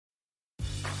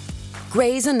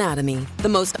Grey's Anatomy, the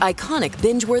most iconic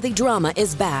binge-worthy drama,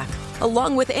 is back,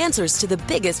 along with answers to the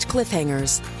biggest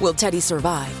cliffhangers. Will Teddy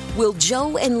survive? Will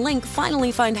Joe and Link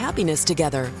finally find happiness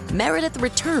together? Meredith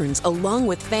returns along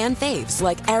with fan faves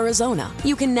like Arizona.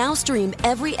 You can now stream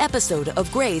every episode of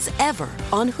Grey's ever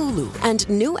on Hulu, and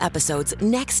new episodes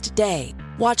next day.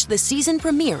 Watch the season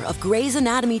premiere of Grey's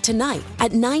Anatomy tonight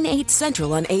at 9/8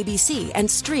 Central on ABC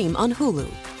and stream on Hulu.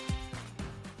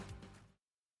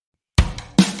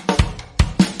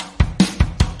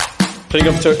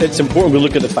 It's important we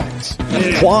look at the facts.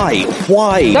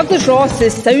 Why? Douglas Ross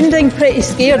is sounding pretty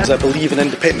scared. I believe in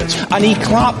independence. And he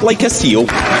clapped like a seal.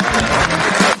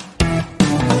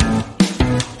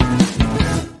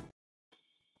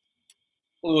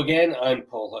 Hello again, I'm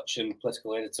Paul Hutchin,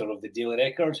 political editor of the Daily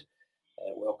Record.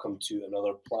 Welcome to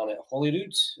another Planet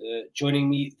Holyrood. Joining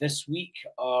me this week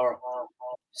are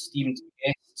esteemed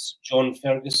guests John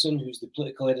Ferguson, who's the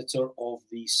political editor of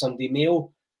the Sunday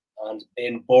Mail, and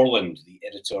Ben Borland, the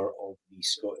editor of the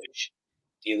Scottish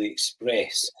Daily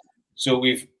Express. So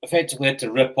we've effectively had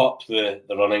to rip up the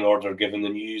running order given the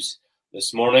news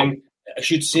this morning. I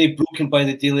should say, broken by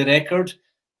the Daily Record,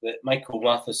 that Michael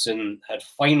Matheson had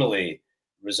finally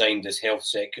resigned as health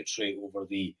secretary over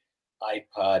the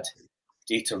iPad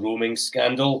data roaming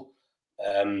scandal.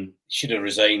 Should have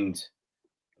resigned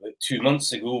about 2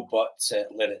 months ago, but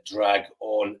let it drag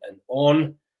on and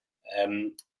on.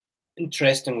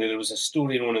 Interestingly, there was a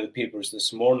story in one of the papers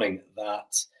this morning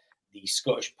that the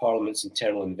Scottish Parliament's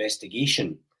internal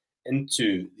investigation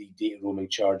into the data roaming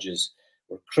charges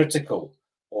were critical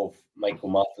of Michael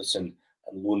Matheson,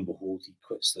 and lo and behold, he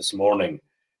quits this morning.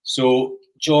 So,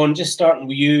 John, just starting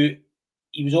with you,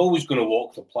 he was always going to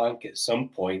walk the plank at some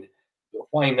point, but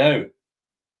why now?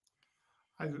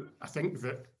 I think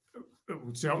that it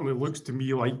certainly looks to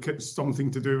me like it's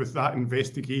something to do with that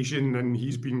investigation, and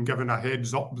he's been given a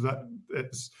heads up that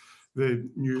the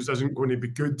news isn't going to be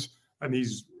good, and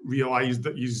he's realised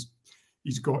that he's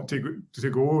got to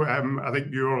go. I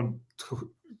think you're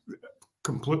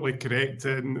completely correct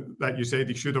in that you said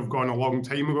he should have gone a long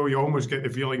time ago. You almost get the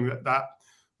feeling that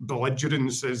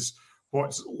belligerence is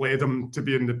what's led him to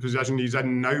be in the position he's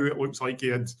in now. It looks like he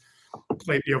had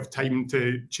plenty of time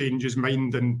to change his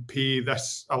mind and pay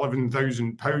this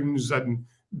 £11,000 and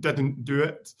didn't do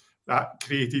it. That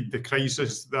created the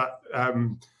crisis that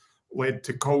led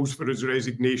to calls for his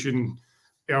resignation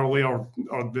earlier,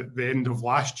 or the end of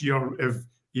last year. If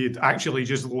he had actually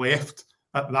just left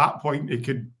at that point, he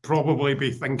could probably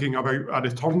be thinking about a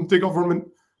return to government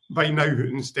by now.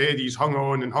 Instead, he's hung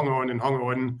on and hung on and hung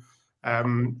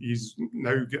on. He's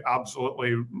now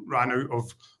absolutely ran out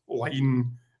of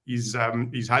line. He's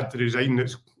had to resign.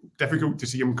 It's difficult to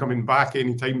see him coming back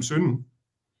anytime soon.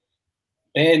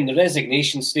 Ben, the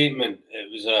resignation statement, it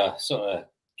was a sort of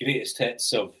greatest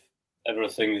hits of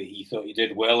everything that he thought he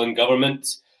did well in government.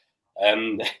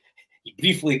 He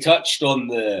briefly touched on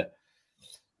the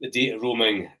data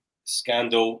roaming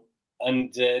scandal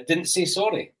and didn't say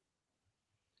sorry.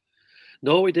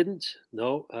 No, he didn't.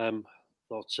 No,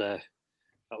 thought that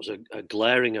was a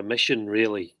glaring omission,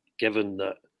 really, given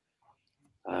that,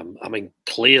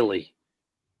 clearly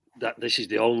that this is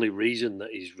the only reason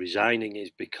that he's resigning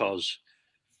is because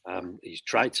he's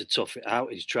tried to tough it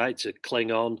out. He's tried to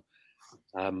cling on.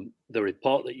 The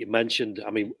report that you mentioned,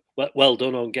 well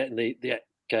done on getting the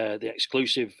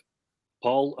exclusive,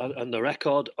 Paul, and the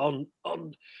record on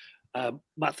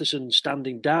Matheson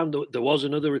standing down. There was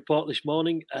another report this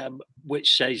morning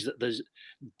which says that there's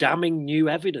damning new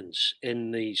evidence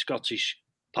in the Scottish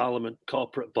Parliament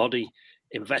corporate body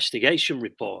investigation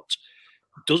report.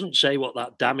 Doesn't say what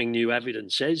that damning new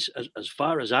evidence is. As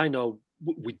far as I know,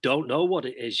 we don't know what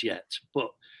it is yet.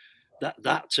 But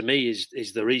that to me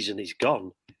is the reason he's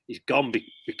gone. He's gone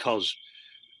because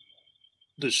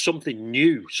there's something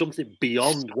new, something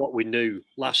beyond what we knew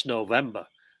last November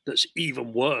that's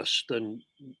even worse than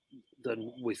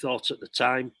we thought at the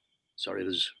time. Sorry,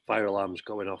 there's fire alarms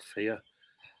going off here.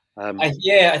 I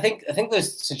think the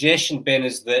suggestion, Ben,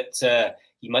 is that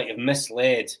he might have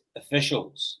misled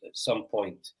officials at some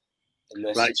point in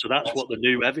this. Right, so that's what the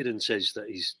new evidence is, that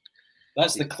he's...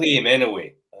 That's the claim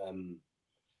anyway.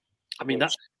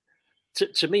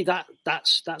 To me,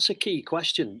 that's a key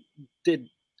question.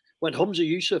 When Humza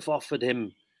Yousaf offered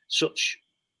him such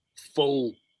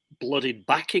full-blooded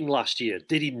backing last year,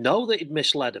 did he know that he'd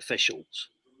misled officials?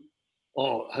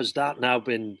 Or has that now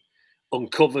been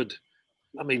uncovered?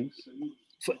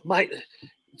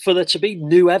 For there to be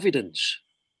new evidence,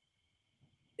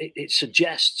 it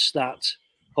suggests that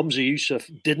Humza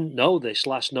Yousaf didn't know this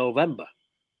last November.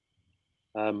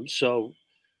 So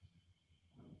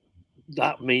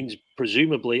that means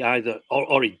presumably either,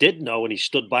 or he did know and he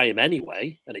stood by him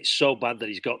anyway, and it's so bad that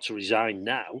he's got to resign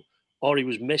now, or he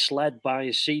was misled by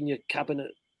a senior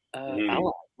cabinet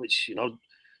ally, which,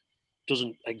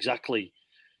 doesn't exactly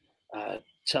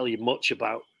tell you much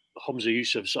about Humza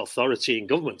Yousaf's authority in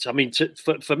government. I mean,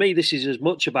 for me, this is as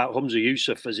much about Humza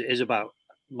Yousaf as it is about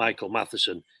Michael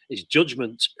Matheson. His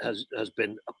judgment has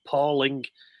been appalling.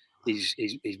 He's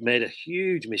made a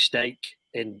huge mistake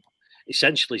in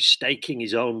essentially staking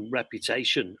his own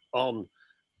reputation on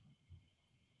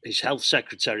his health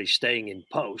secretary staying in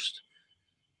post.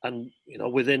 And,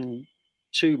 within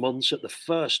 2 months at the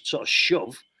first sort of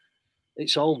shove,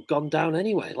 it's all gone down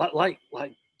anyway. Like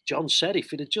John said, if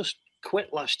he'd have just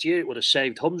quit last year, it would have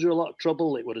saved Humza a lot of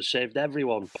trouble. It would have saved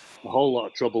everyone a whole lot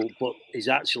of trouble. But he's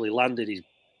actually landed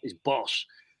his boss.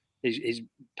 His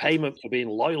payment for being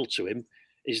loyal to him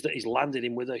is that he's landed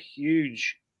him with a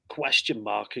huge question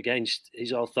mark against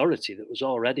his authority that was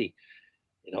already,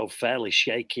 fairly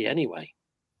shaky anyway.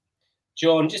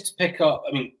 John, just to pick up,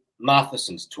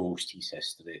 Matheson's toast, his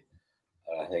history.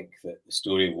 I think that the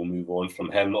story will move on from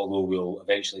him, although we'll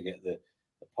eventually get the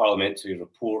parliamentary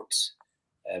reports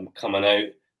coming out.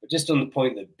 But just on the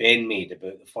point that Ben made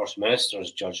about the First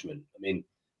Minister's judgment,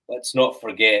 let's not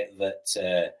forget that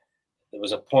there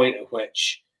was a point at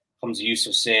which Humza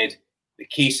Yousaf said the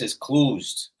case is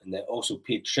closed, and that also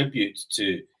paid tribute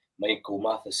to Michael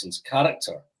Matheson's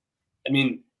character.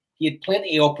 He had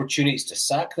plenty of opportunities to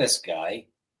sack this guy,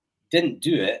 didn't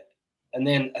do it, and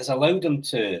then has allowed him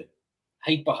to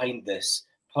hide behind this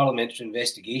parliamentary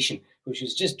investigation, which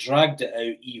has just dragged it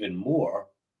out even more.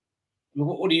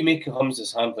 What do you make of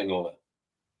Humza's handling of it?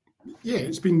 Yeah,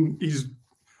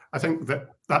 I think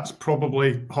that's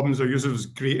probably Humza Yousaf's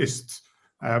greatest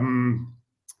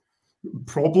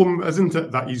problem, isn't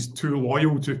it? That he's too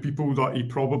loyal to people that he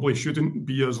probably shouldn't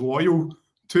be as loyal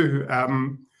to.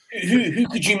 Who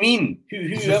could you mean?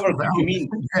 Whoever could you mean?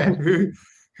 Yeah,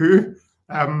 who?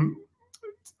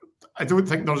 I don't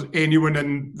think there's anyone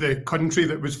in the country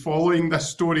that was following this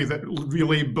story that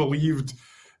really believed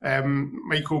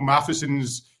Michael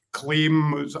Matheson's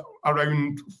claim was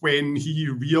around when he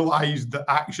realised that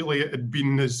actually it had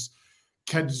been his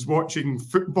kids watching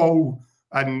football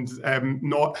and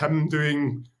not him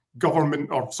doing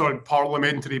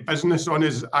parliamentary business on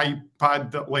his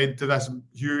iPad that led to this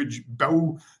huge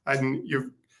bill. And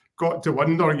you've got to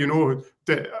wonder,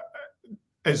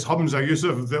 is Humza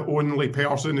Yousaf the only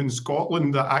person in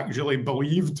Scotland that actually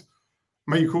believed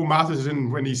Michael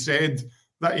Matheson when he said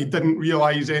that he didn't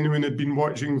realise anyone had been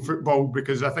watching football?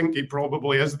 Because I think he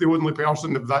probably is the only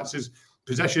person, if that's his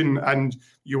position. And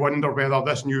you wonder whether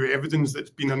this new evidence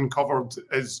that's been uncovered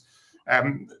is,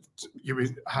 you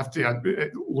would have to,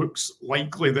 it looks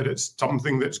likely that it's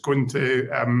something that's going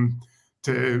to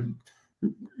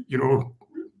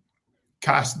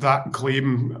cast that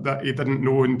claim that he didn't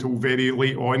know until very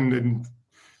late on in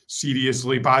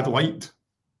seriously bad light.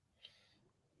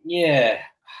 Yeah.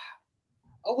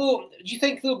 Although, do you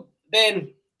think, though,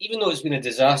 Ben, even though it's been a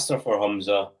disaster for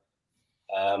Humza,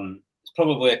 it's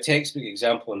probably a textbook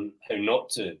example on how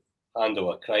not to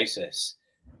handle a crisis.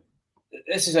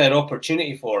 This is an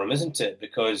opportunity for him, isn't it?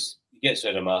 Because he gets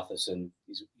rid of Matheson,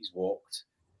 he's walked.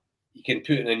 You can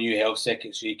put in a new health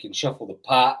secretary, you can shuffle the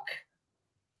pack.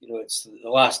 It's the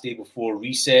last day before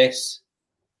recess.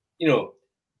 A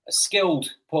skilled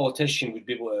politician would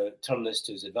be able to turn this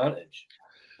to his advantage.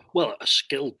 Well, a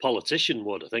skilled politician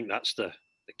would. I think that's the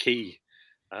key.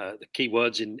 The key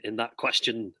words in that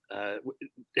question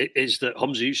is that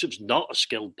Humza Yousaf's not a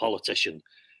skilled politician.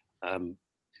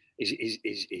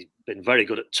 He's been very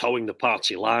good at towing the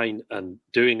party line and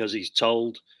doing as he's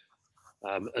told.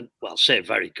 Say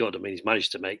very good. He's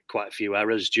managed to make quite a few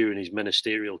errors during his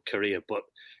ministerial career, but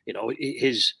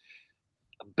his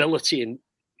ability and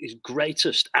his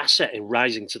greatest asset in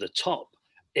rising to the top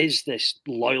is this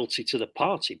loyalty to the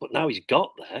party. But now he's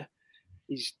got there,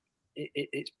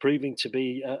 it's proving to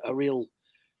be a real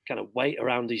kind of weight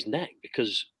around his neck,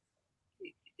 because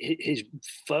his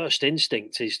first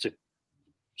instinct is to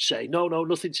say, no,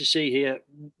 nothing to see here.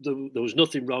 There was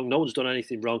nothing wrong. No one's done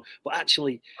anything wrong. But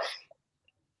actually,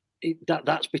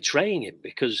 that's betraying him,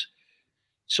 because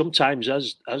sometimes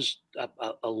as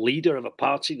a leader of a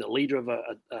party, the leader of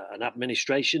an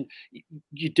administration,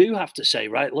 you do have to say,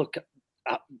 right, look,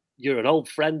 you're an old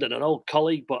friend and an old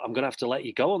colleague, but I'm going to have to let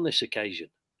you go on this occasion.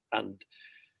 And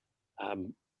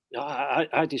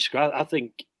I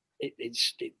think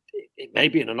it may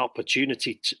be an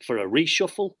opportunity for a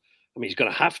reshuffle. He's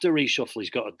going to have to reshuffle. He's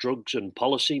got a drugs and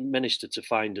policy minister to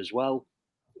find as well.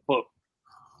 But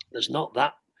there's not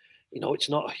that, it's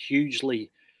not a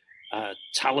hugely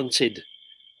talented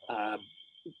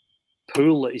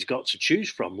pool that he's got to choose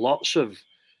from. Lots of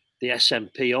the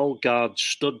SNP old guard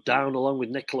stood down along with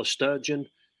Nicola Sturgeon.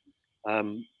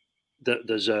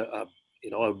 There's a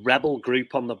rebel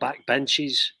group on the back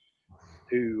benches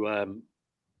who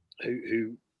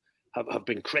have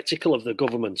been critical of the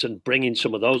government and bringing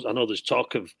some of those. I know there's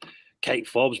talk of Kate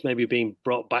Forbes maybe being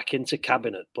brought back into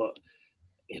cabinet, but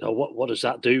what does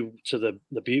that do to the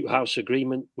Butte House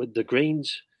agreement with the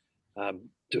Greens?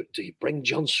 Do you bring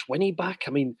John Swinney back?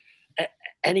 I mean,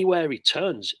 anywhere he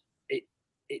turns,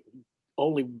 it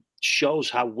only shows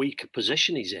how weak a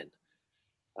position he's in.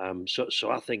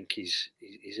 So I think he's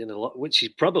in a lot, which is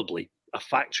probably a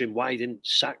factor in why he didn't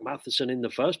sack Matheson in the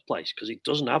first place, because he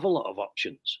doesn't have a lot of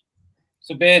options.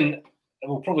 So Ben,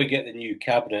 we'll probably get the new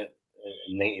cabinet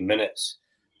in 90 minutes.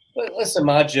 But let's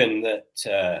imagine that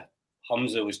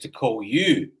Humza was to call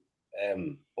you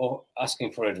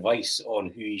asking for advice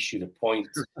on who he should appoint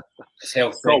as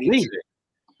health secretary.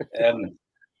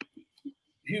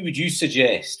 Who would you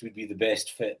suggest would be the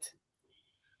best fit?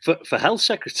 For health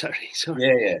secretary? Sorry.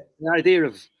 Yeah. The idea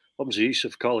of Humza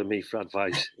Yousaf calling me for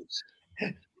advice.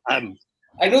 I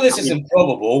know this is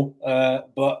improbable,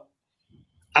 but...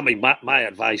 I mean, my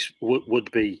advice would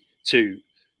be to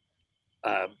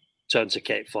turn to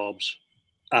Kate Forbes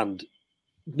and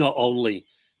not only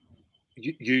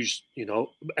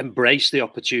embrace the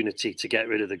opportunity to get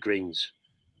rid of the Greens.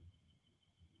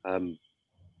 How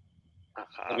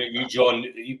about you, John?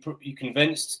 Are you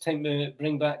convinced time to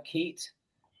bring back Kate?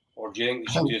 Or do you think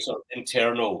we should do a sort of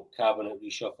internal cabinet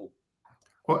reshuffle?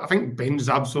 Well, I think Ben's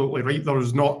absolutely right.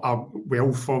 There's not a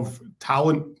wealth of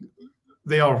talent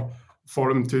there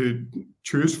for him to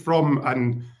choose from.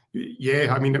 And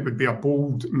yeah, I mean, it would be a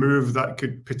bold move that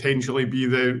could potentially be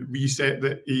the reset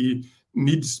that he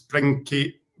needs. Bring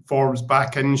Kate Forbes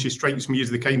back in. She strikes me as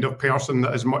the kind of person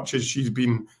that, as much as she's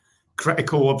been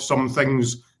critical of some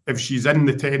things, if she's in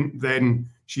the tent, then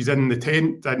she's in the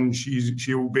tent, and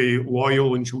she'll be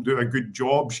loyal and she'll do a good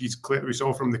job. She's clear. We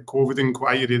saw from the COVID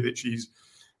inquiry that she's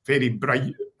very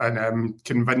bright and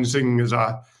convincing as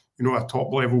a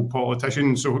top level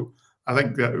politician. So I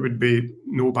think that it would be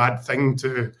no bad thing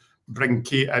to bring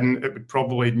Kate in. It would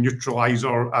probably neutralise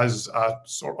her as a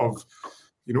sort of,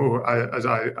 as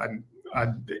an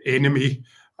enemy,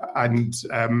 and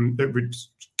it would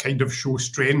kind of show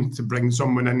strength to bring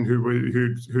someone in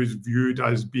who's viewed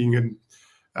as being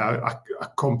a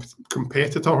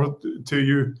competitor to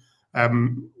you.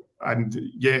 And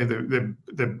yeah,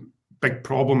 the big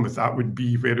problem with that would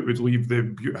be where it would leave the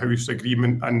Butte House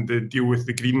agreement and the deal with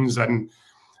the Greens. And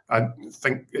I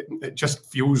think it just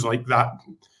feels like that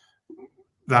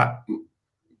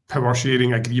power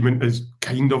sharing agreement is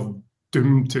kind of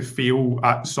doomed to fail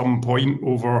at some point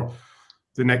over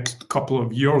the next couple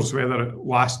of years. Whether it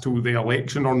lasts till the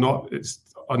election or not,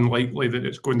 it's unlikely that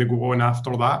it's going to go on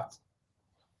after that.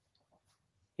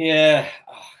 Yeah,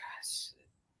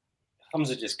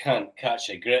 Humza just can't catch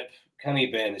a grip, can he,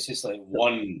 Ben? It's just like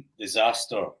one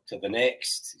disaster to the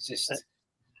next. It's just,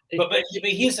 but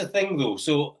here's the thing, though.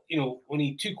 So when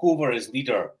he took over as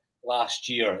leader last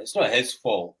year, it's not his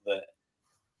fault that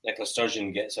Nicola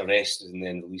Sturgeon gets arrested and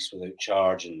then released without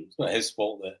charge, and it's not his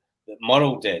fault that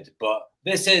Murrell did. But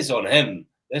this is on him.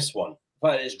 This one, in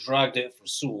fact, it's dragged out for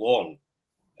so long.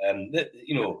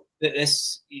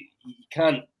 This you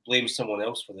can't blame someone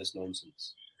else for this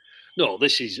nonsense. No,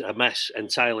 this is a mess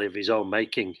entirely of his own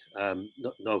making.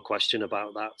 No question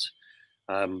about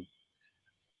that.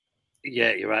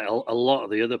 Yeah, you're right. A lot of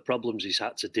the other problems he's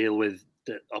had to deal with,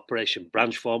 the Operation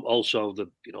Branch Form, also the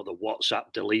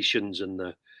WhatsApp deletions and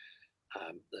the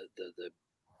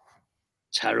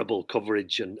terrible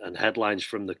coverage and headlines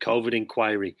from the COVID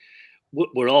inquiry,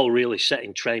 were all really set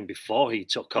in train before he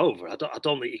took over. I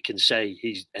don't think you can say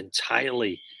he's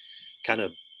entirely kind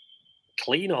of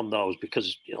clean on those,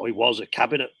 because he was a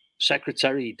cabinet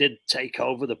secretary. He did take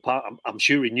over the part. I'm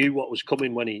sure he knew what was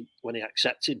coming when he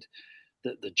accepted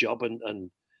the job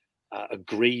and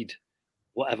agreed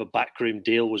whatever backroom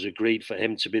deal was agreed for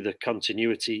him to be the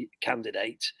continuity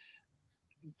candidate.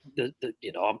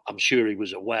 I'm sure he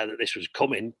was aware that this was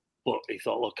coming, but he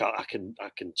thought, look, I can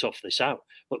tough this out.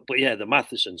 But yeah, the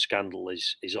Matheson scandal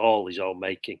is all his own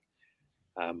making,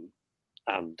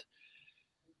 and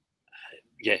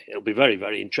yeah, it'll be very,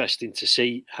 very interesting to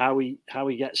see how he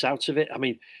gets out of it. I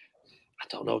mean, I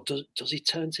don't know. Does he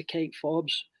turn to Kate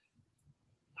Forbes?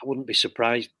 I wouldn't be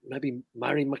surprised. Maybe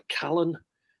Mary McCallan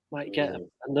might get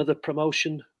another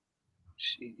promotion.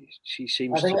 She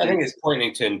seems. I think it's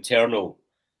pointing to internal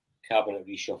cabinet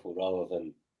reshuffle rather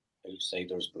than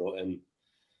outsiders brought in. It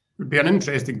would be an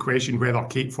interesting question whether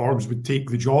Kate Forbes would take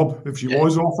the job if she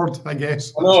was offered, I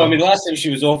guess. No, I mean, last time she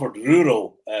was offered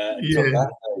rural until that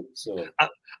time. So,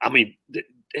 I mean,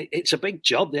 it's a big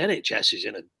job. The NHS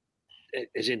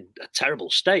is in a terrible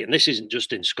state, and this isn't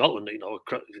just in Scotland.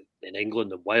 In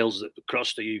England and Wales,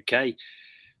 across the UK,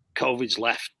 COVID's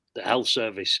left the health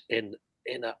service in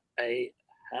a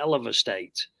hell of a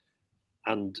state,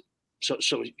 and so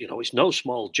it's no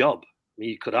small job. I mean,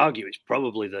 you could argue it's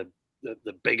probably the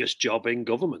biggest job in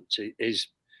government is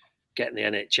getting the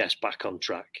NHS back on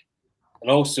track. And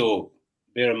also,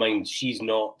 bear in mind, she's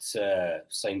not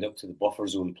signed up to the buffer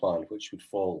zone plan, which would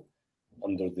fall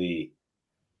under the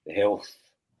health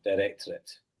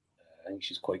directorate. I think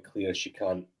she's quite clear she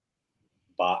can't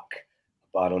back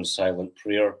a ban on silent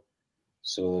prayer.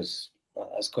 So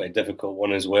that's quite a difficult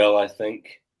one as well, I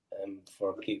think,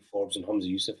 for Kate Forbes and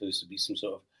Humza Yousaf. There to be some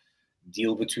sort of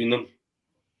deal between them.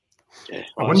 Yeah,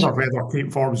 I wonder whether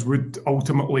Kate Forbes would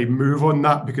ultimately move on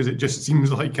that, because it just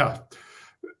seems like a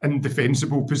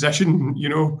indefensible position,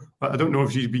 But I don't know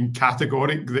if she's been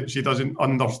categoric that she doesn't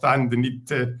understand the need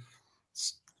to,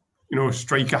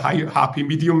 strike a happy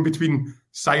medium between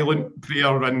silent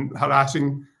prayer and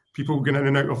harassing people going in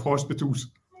and out of hospitals.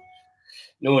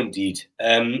 No, indeed.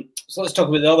 So let's talk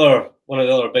about one of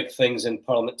the other big things in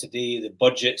Parliament today, the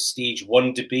budget stage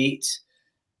 1 debate.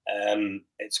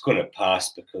 It's going to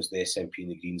pass because the SNP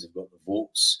and the Greens have got the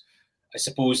votes. I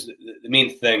suppose the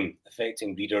main thing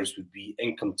affecting readers would be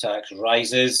income tax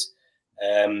rises.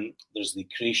 There's the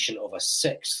creation of a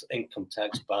 6th income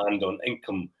tax band on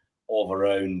income of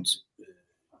around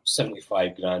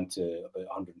 75 grand to about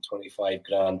 125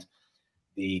 grand.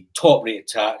 The top rate of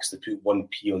tax, they put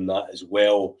 1p on that as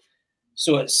well.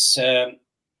 So it's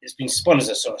been spun as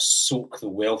a sort of soak the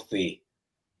wealthy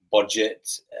budget,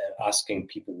 asking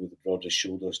people with the broadest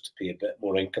shoulders to pay a bit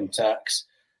more income tax.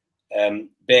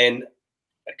 Ben,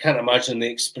 I can't imagine the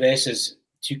Express is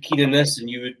too keen on this, and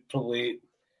you would probably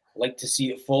like to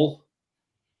see it fall.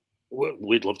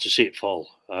 We'd love to see it fall.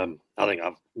 I think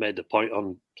I've made the point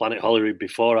on Planet Holyrood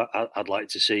before. I'd like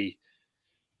to see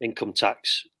income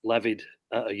tax levied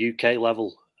at a UK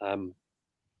level, and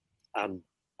I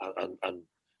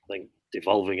think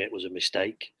devolving it was a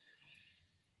mistake.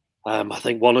 I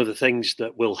think one of the things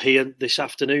that we'll hear this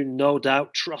afternoon, no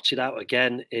doubt, trotted out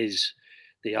again, is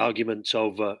the argument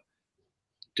over,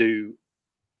 do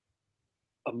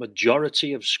a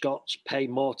majority of Scots pay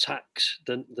more tax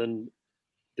than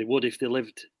they would if they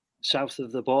lived south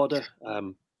of the border?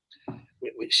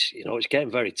 Which, it's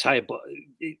getting very tired, but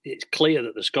it's clear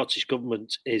that the Scottish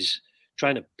government is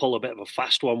trying to pull a bit of a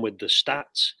fast one with the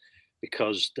stats,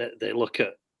 because they look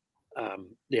at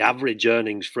the average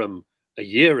earnings from a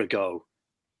year ago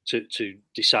to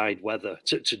decide whether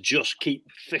to just keep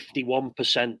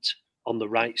 51% on the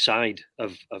right side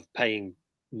of paying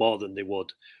more than they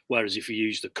would. Whereas if you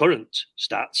use the current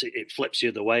stats, it flips the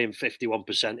other way, and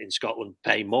 51% in Scotland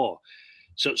pay more.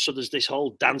 So there's this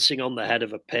whole dancing on the head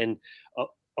of a pin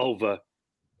over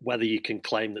whether you can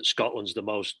claim that Scotland's the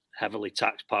most heavily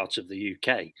taxed part of the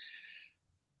UK.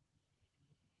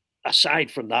 Aside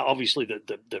from that, obviously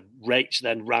the rates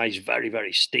then rise very,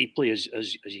 very steeply as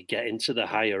you get into the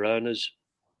higher earners.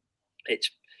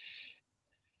 It's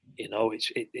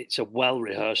a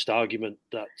well-rehearsed argument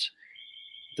that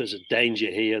there's a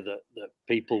danger here that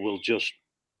people will just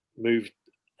move.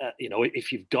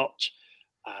 If you've got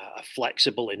a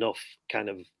flexible enough kind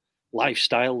of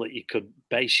lifestyle that you could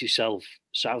base yourself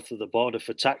south of the border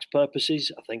for tax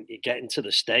purposes, I think you're getting to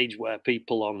the stage where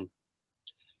people on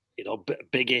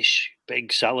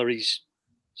big salaries,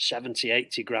 70,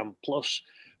 80 grand plus,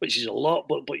 which is a lot,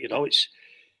 but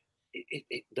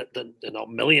they're not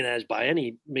millionaires by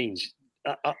any means,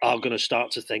 are going to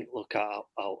start to think, look,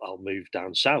 I'll move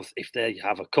down south. If they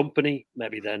have a company,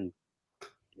 maybe then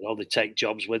they take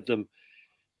jobs with them.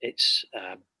 It's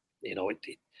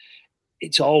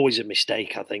it's always a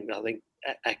mistake. I think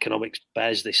economics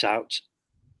bears this out.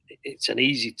 It's an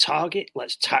easy target.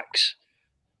 Let's tax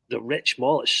the rich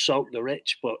more. Let's soak the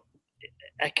rich, but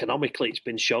economically, it's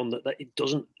been shown that it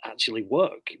doesn't actually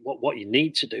work. What you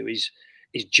need to do is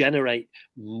generate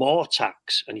more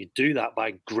tax, and you do that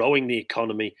by growing the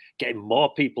economy, getting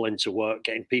more people into work,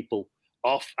 getting people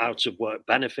off out of work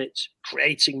benefits,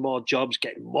 creating more jobs,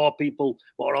 getting more people,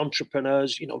 more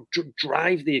entrepreneurs.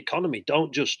 Drive the economy.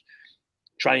 Don't just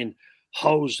try and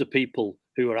hose the people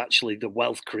who are actually the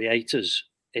wealth creators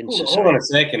in society. Hold on a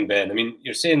second, Ben. I mean,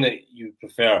 you're saying that you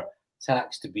prefer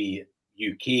tax to be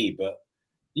UK, but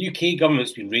the UK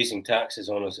government's been raising taxes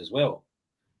on us as well.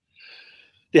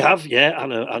 They have, yeah,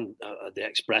 and the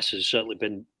Express has certainly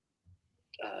been,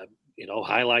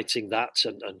 highlighting that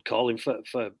and calling for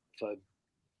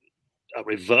a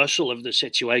reversal of the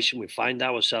situation we find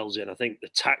ourselves in. I think the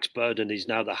tax burden is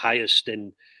now the highest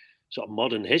in sort of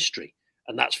modern history,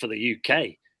 and that's for the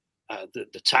UK.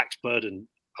 The tax burden,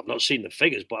 I've not seen the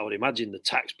figures, but I would imagine the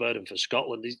tax burden for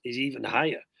Scotland is even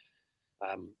higher.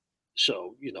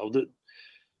 So,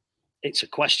 it's a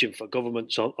question for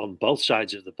governments on both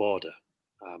sides of the border.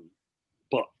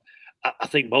 But I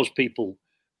think most people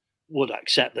would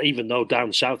accept that even though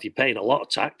down south you're paying a lot of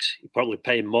tax, you're probably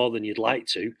paying more than you'd like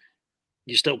to,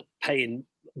 you're still paying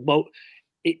more.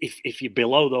 If you're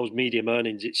below those medium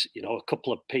earnings, it's a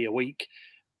couple of p a week.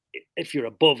 If you're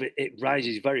above it, it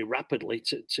rises very rapidly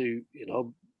to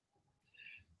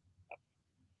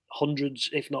hundreds,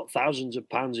 if not thousands of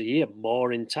pounds a year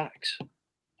more in tax.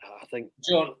 I think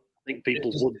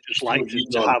people would just like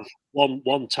to have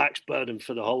one tax burden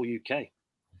for the whole UK.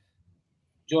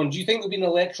 John, do you think there'll be an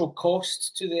electoral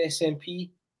cost to the SNP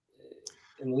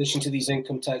in relation to these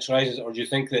income tax rises, or do you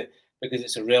think that because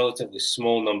it's a relatively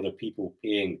small number of people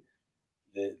paying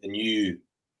the new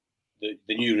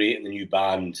rate and the new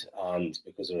band, and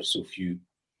because there are so few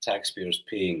taxpayers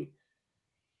paying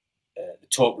the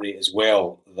top rate as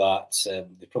well, that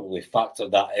they probably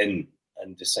factored that in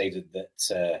and decided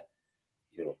that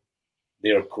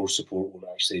their core support won't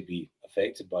actually be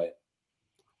affected by it?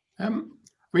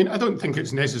 I don't think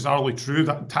it's necessarily true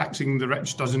that taxing the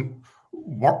rich doesn't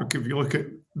work. If you look at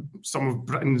some of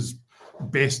Britain's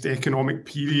best economic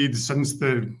periods since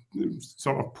the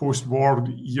sort of post-war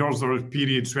years, there were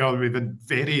periods where we had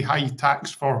very high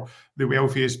tax for the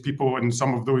wealthiest people, and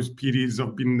some of those periods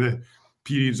have been the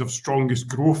periods of strongest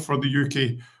growth for the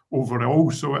UK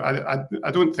overall. So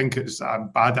I don't think it's a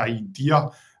bad idea.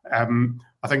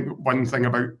 I think one thing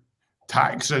about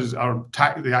taxes, or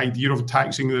the idea of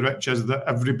taxing the rich, is that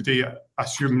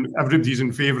everybody's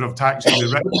in favour of taxing the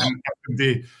rich, and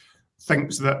everybody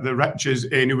thinks that the rich is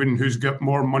anyone who's got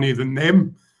more money than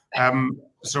them.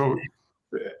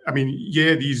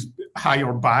 These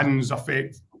higher bans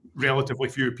affect relatively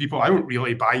few people. I don't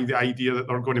really buy the idea that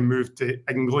they're going to move to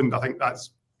England. I think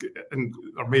and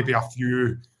there may be a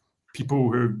few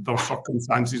people who their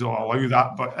circumstances will allow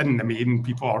that, but in the main,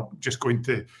 people are just going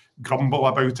to grumble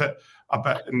about it a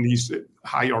bit in these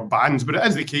higher bands. But it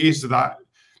is the case that,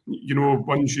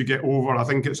 once you get over, I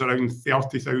think it's around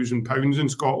 £30,000 in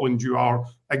Scotland, you are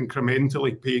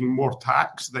incrementally paying more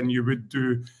tax than you would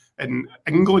do in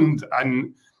England.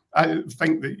 And I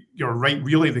think that you're right.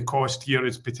 Really, the cost here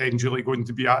is potentially going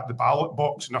to be at the ballot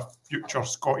box in a future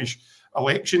Scottish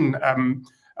election.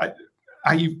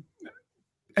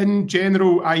 In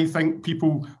general, I think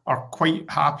people are quite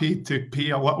happy to pay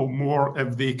a little more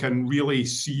if they can really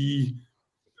see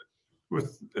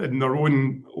in their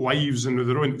own lives and with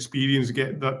their own experience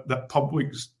that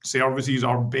public services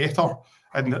are better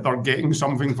and that they're getting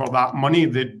something for that money.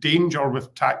 The danger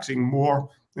with taxing more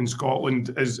in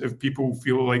Scotland is if people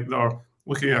feel like they're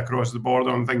looking across the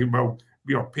border and thinking, well,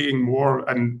 we are paying more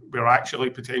and we're actually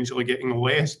potentially getting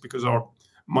less because our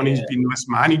money's been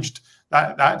mismanaged.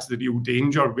 That's the real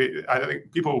danger. I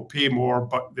think people pay more,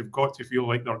 but they've got to feel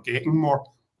like they're getting more.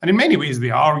 And in many ways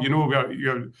they are.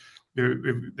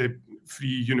 The free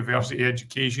university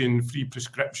education, free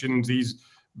prescriptions, these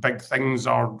big things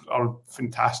are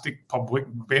fantastic public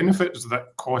benefits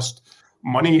that cost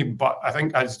money. But I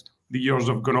think as the years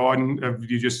have gone on, if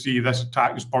you just see this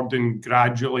tax burden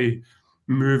gradually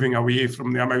moving away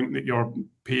from the amount that you're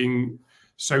paying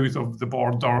south of the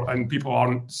border, and people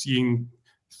aren't seeing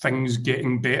things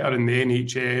getting better in the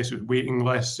NHS with waiting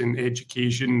lists in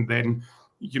education, then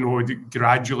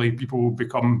gradually people will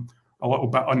become a little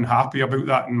bit unhappy about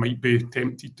that and might be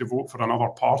tempted to vote for another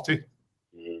party.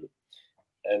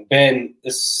 And Ben,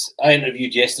 I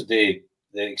interviewed yesterday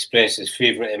the Express's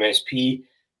favourite MSP,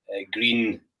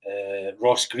 Green,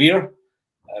 Ross Greer.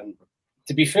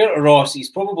 To be fair to Ross, he's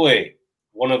probably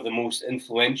one of the most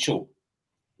influential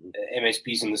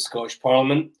MSPs in the Scottish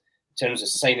Parliament in terms of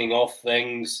signing off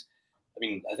things. I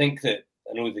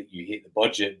know that you hate the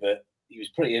budget, but he was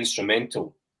pretty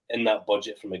instrumental in that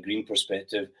budget from a Green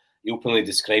perspective. He openly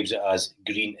describes it as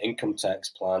green income tax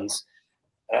plans.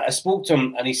 I spoke to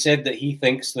him and he said that he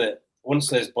thinks that once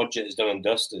this budget is done and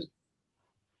dusted,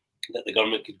 that the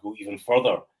government could go even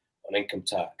further on income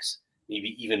tax,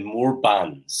 maybe even more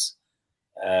bans.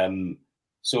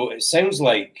 So it sounds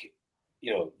like,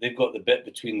 they've got the bit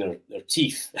between their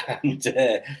teeth, and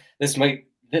this might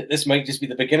just be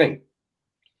the beginning.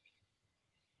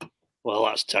 Well,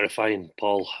 that's terrifying,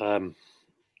 Paul. The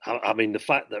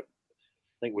fact that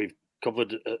I think we've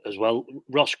covered as well,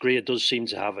 Ross Greer does seem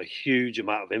to have a huge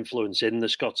amount of influence in the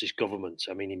Scottish government.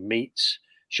 He meets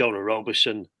Shona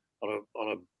Robertson on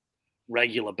a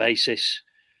regular basis.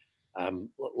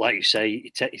 Like you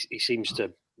say, he seems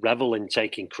to revel in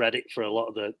taking credit for a lot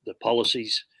of the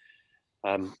policies,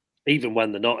 even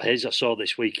when they're not his. I saw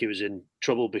this week he was in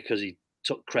trouble because he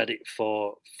took credit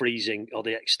for freezing or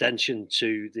the extension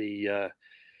to the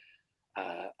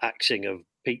axing of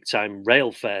peak time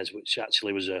rail fares, which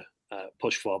actually was a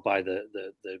push for by the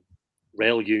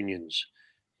rail unions.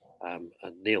 And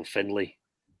Neil Findlay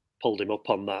pulled him up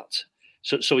on that.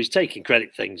 So he's taking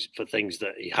credit for things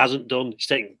that he hasn't done. He's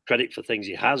taking credit for things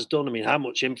he has done. I mean, how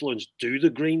much influence do the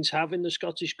Greens have in the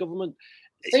Scottish government?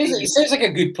 He sounds like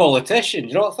a good politician.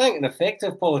 You know what I think? An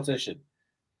effective politician.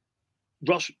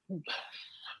 Ross,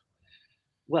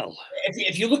 well,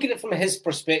 if you look at it from his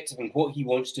perspective and what he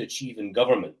wants to achieve in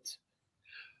government,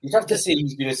 you'd have to say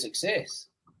he's been a success.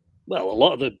 Well, a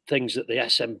lot of the things that the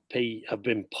SNP have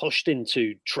been pushed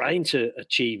into trying to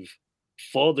achieve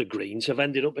for the Greens have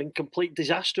ended up in complete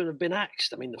disaster and have been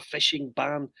axed. I mean, the fishing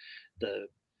ban, the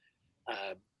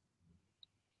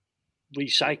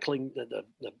recycling, the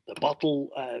bottle,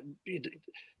 a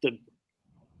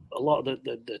lot of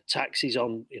the taxes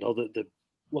on, the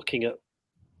looking at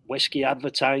whiskey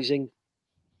advertising,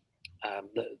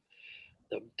 the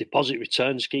deposit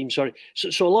return scheme. Sorry,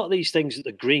 so a lot of these things that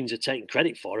the Greens are taking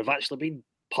credit for have actually been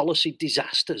policy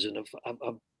disasters and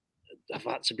have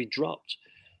had to be dropped.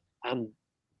 And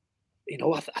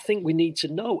I think we need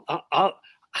to know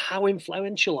how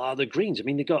influential are the Greens. I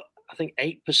mean, they got, I think,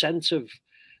 8% of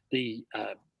the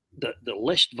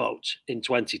list vote in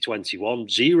 2021,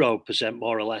 0%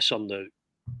 more or less on the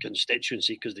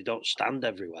constituency because they don't stand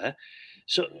everywhere.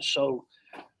 So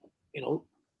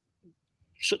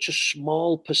such a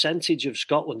small percentage of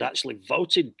Scotland actually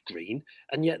voted Green,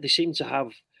 and yet they seem to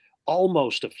have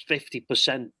almost a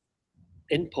 50%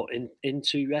 input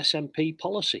into SNP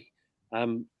policy.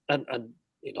 And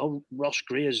Ross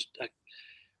Greer's,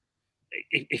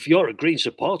 if you're a Green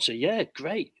supporter, yeah,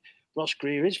 great. Ross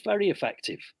Greer is very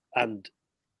effective, and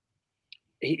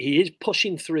he is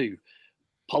pushing through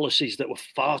policies that were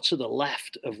far to the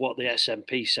left of what the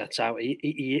SNP set out.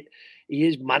 He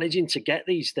is managing to get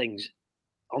these things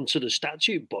onto the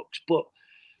statute books, but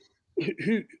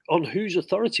on whose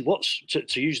authority? What's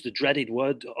to use the dreaded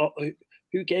word?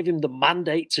 Who gave him the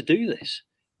mandate to do this?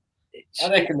 I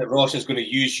reckon that Ross is going to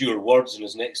use your words in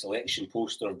his next election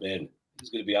poster, Ben. He's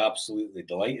going to be absolutely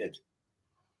delighted.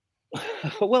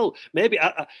 Well, maybe.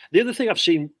 The other thing I've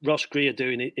seen Ross Greer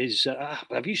doing is,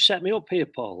 have you set me up here,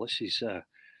 Paul? This is,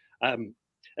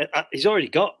 he's already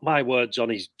got my words on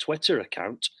his Twitter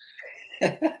account.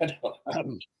 The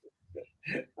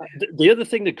other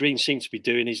thing the Greens seem to be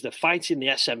doing is they're fighting the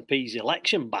SNP's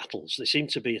election battles. They seem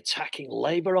to be attacking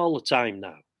Labour all the time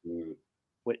now,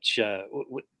 which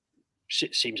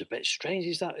seems a bit strange.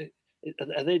 Is that,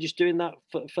 are they just doing that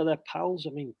for their pals?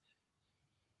 I mean,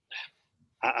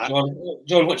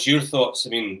 John, what's your thoughts? I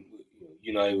mean,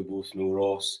 you and I, we both know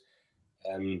Ross.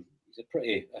 He's a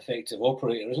pretty effective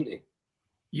operator, isn't he?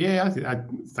 Yeah, I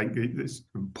think it's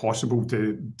impossible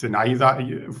to deny that,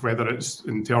 whether it's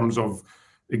in terms of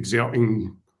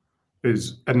exerting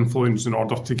his influence in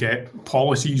order to get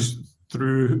policies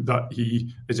through that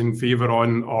he is in favour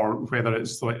on, or whether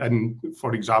it's like in,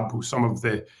 for example, some of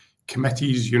the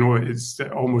committees. It's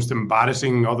almost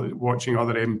embarrassing watching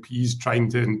other MPs trying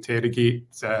to interrogate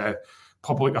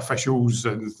public officials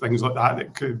and things like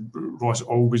that. Ross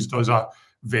always does a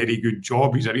very good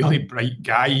job. He's a really bright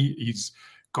guy. He's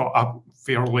got a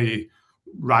fairly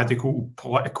radical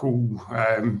political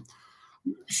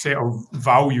set of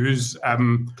values,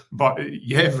 but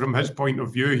yeah, from his point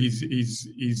of view,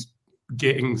 he's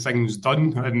getting things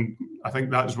done, and I think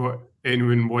that's what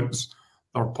anyone wants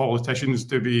their politicians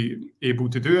to be able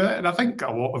to do. And I think a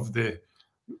lot of the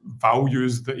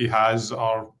values that he has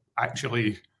are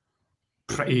actually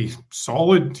pretty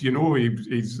solid.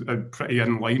 He's pretty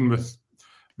in line with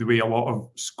the way a lot of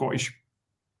Scottish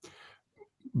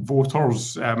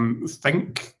voters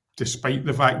think, despite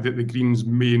the fact that the Greens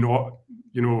may not,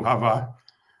 have a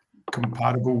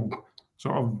comparable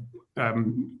sort of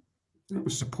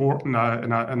support in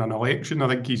an election. I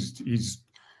think he's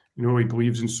he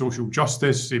believes in social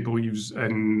justice. He believes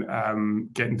in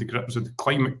getting to grips with the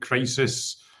climate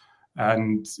crisis,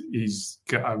 and he's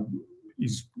got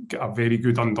a very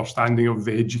good understanding of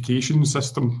the education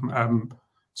system.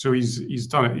 So he's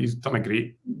done a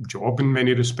great job in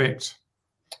many respects.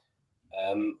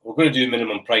 We're going to do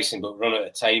minimum pricing, but we're running out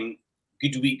of time.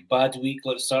 Good week, bad week.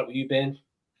 Let's start with you, Ben.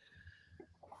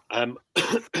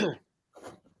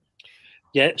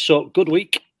 Yeah, so good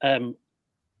week, and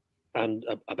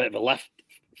a bit of a left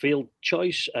field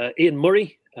choice. Ian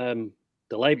Murray, the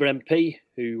Labour MP,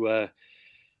 who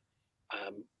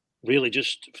really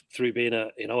just through being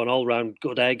an all-round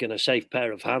good egg and a safe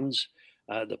pair of hands.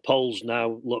 The polls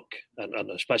now look, and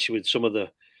especially with some of the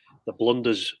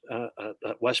blunders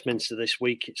at Westminster this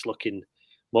week, it's looking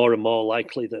more and more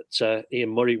likely that Ian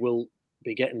Murray will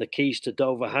be getting the keys to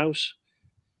Dover House,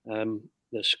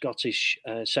 the Scottish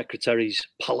Secretary's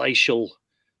palatial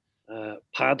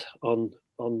pad on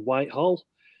Whitehall.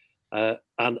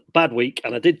 And bad week,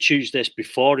 and I did choose this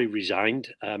before he resigned,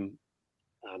 and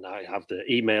I have the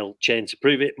email chain to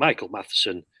prove it. Michael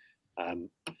Matheson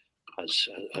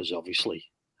has obviously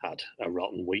had a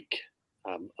rotten week,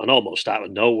 and almost out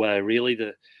of nowhere, really.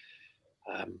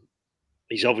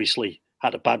 He's obviously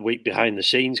had a bad week behind the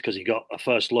scenes because he got a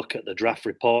first look at the draft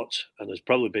report and has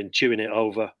probably been chewing it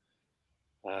over.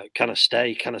 Can I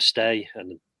stay?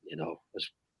 And, as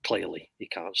clearly he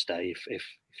can't stay if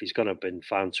he's going to have been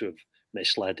found to have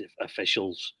misled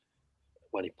officials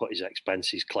when he put his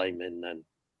expenses claim in, then,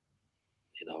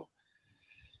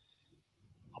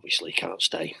 obviously he can't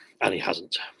stay, and he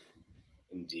hasn't.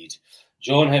 Indeed.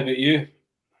 John, how about you?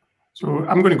 So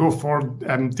I'm going to go for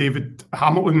David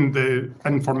Hamilton, the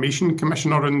Information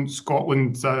Commissioner in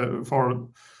Scotland, for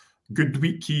good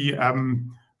week. He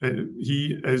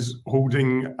is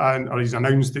holding, or he's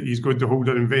announced that he's going to hold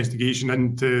an investigation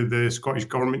into the Scottish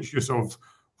Government's use of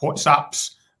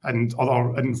WhatsApps and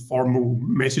other informal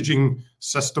messaging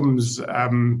systems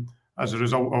as a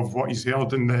result of what he's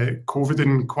heard in the COVID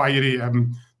inquiry.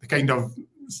 The kind of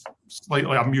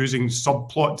slightly amusing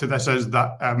subplot to this is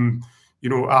that,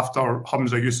 after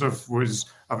Humza Yousaf was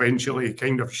eventually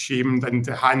kind of shamed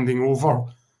into handing over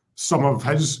some of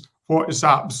his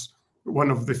WhatsApps,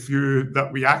 one of the few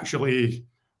that we actually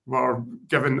were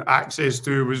given access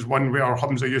to was one where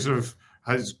Humza Yousaf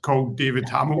has called David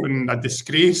Hamilton a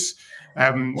disgrace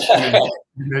in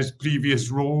his previous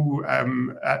role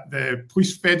at the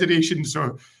Police Federation.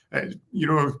 So,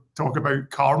 talk about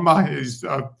karma is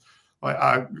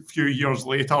a few years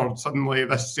later, suddenly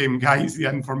this same guy is the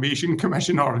Information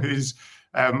Commissioner who's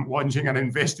launching an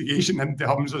investigation into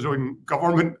Humza's own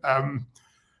government.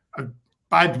 A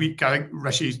bad week, I think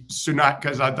Rishi Sunak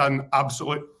has had an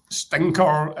absolute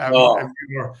stinker. If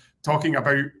we were talking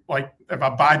about, if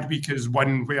a bad week is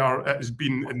one where it has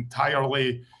been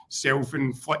entirely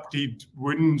self-inflicted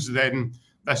wounds, then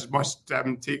this must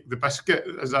take the biscuit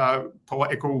as a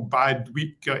political bad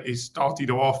week. He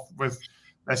started off with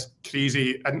this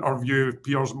crazy interview with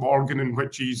Piers Morgan in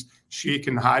which he's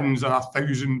shaking hands on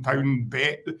 £1,000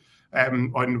 bet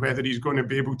on whether he's going to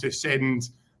be able to send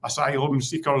asylum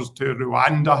seekers to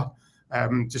Rwanda.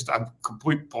 Just a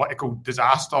complete political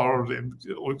disaster.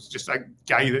 It looks just a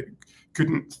guy that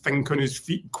couldn't think on his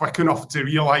feet quick enough to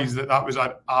realise that was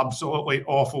an absolutely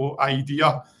awful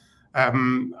idea.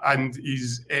 And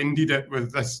he's ended it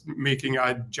with this making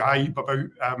a jibe about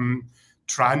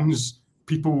trans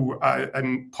people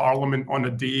in Parliament on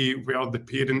a day where the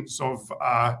parents of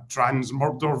a trans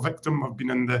murder victim have been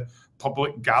in the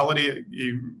public gallery.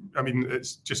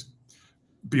 It's just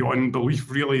beyond belief,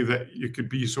 really, that you could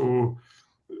be so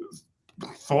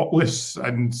thoughtless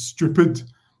and stupid.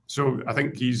 So I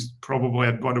think he's probably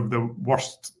had one of the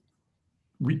worst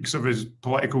weeks of his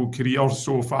political career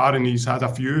so far, and he's had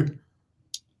a few.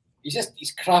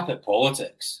 He's crap at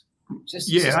politics.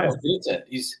 He's not good at it.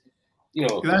 He's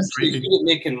good at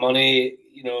making money.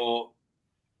 He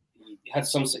had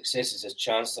some successes as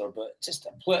Chancellor, but just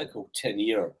a political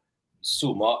tenure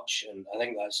so much, and I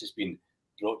think that's just been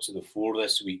brought to the fore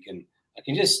this week. And I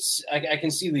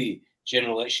can see the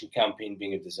general election campaign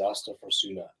being a disaster for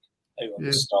Sunak out on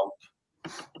the stump.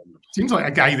 Seems like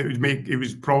a guy that he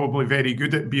was probably very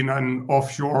good at being an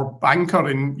offshore banker,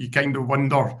 and you kind of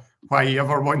wonder why he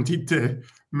ever wanted to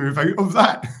move out of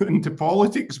that into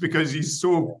politics, because he's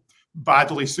so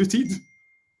badly suited.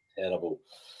 Terrible.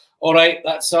 All right,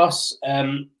 that's us.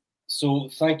 So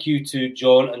thank you to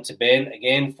John and to Ben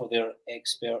again for their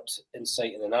expert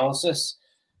insight and analysis.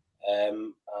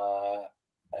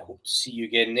 I hope to see you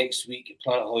again next week at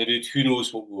Planet Holyrood. Who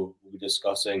knows what we'll be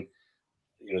discussing.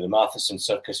 The Matheson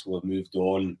circus will have moved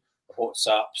on. The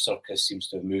WhatsApp circus seems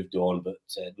to have moved on, but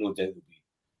no doubt there'll be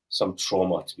some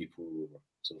trauma to be pulled over.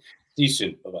 So see you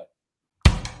soon. Bye-bye.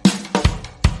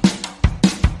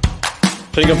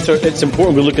 I think it's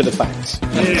important we look at the facts.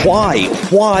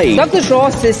 Why? Douglas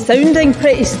Ross is sounding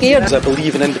pretty scared. I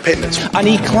believe in independence. And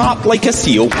he clapped like a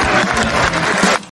seal.